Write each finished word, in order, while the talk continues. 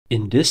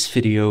In this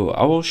video,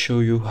 I will show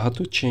you how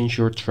to change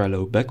your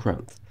Trello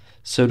background.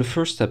 So the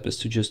first step is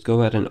to just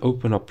go ahead and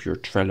open up your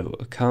Trello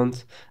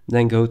account,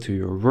 then go to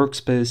your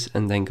workspace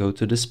and then go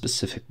to the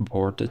specific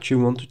board that you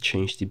want to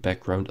change the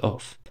background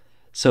of.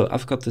 So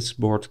I've got this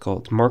board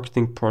called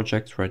Marketing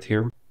Project right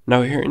here.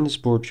 Now here in this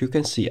board you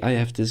can see I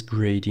have this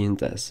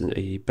gradient as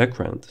a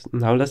background.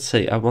 Now let's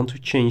say I want to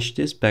change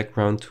this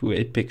background to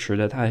a picture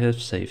that I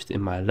have saved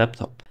in my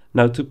laptop.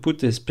 Now to put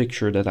this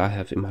picture that I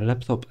have in my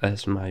laptop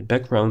as my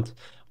background,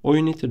 all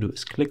you need to do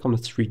is click on the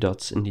three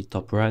dots in the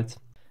top right,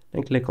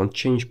 then click on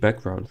change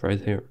background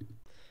right here.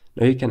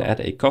 Now you can add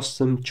a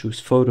custom, choose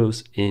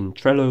photos in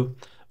Trello,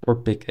 or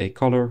pick a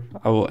color.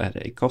 I will add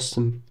a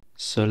custom.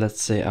 So let's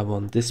say I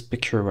want this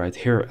picture right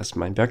here as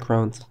my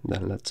background,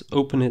 then let's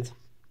open it.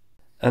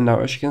 And now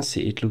as you can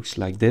see it looks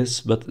like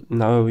this, but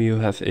now you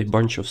have a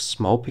bunch of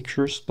small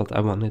pictures, but I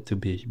want it to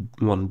be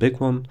one big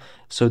one.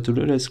 So to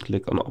do this,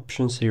 click on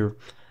options here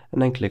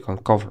and then click on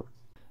cover.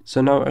 So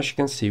now as you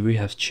can see we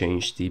have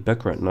changed the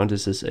background. Now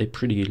this is a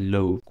pretty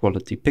low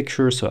quality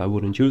picture, so I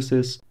wouldn't use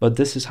this, but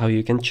this is how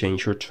you can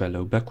change your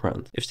Trello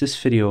background. If this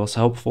video was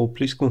helpful,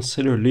 please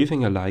consider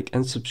leaving a like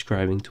and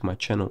subscribing to my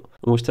channel.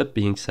 And with that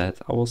being said,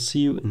 I will see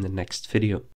you in the next video.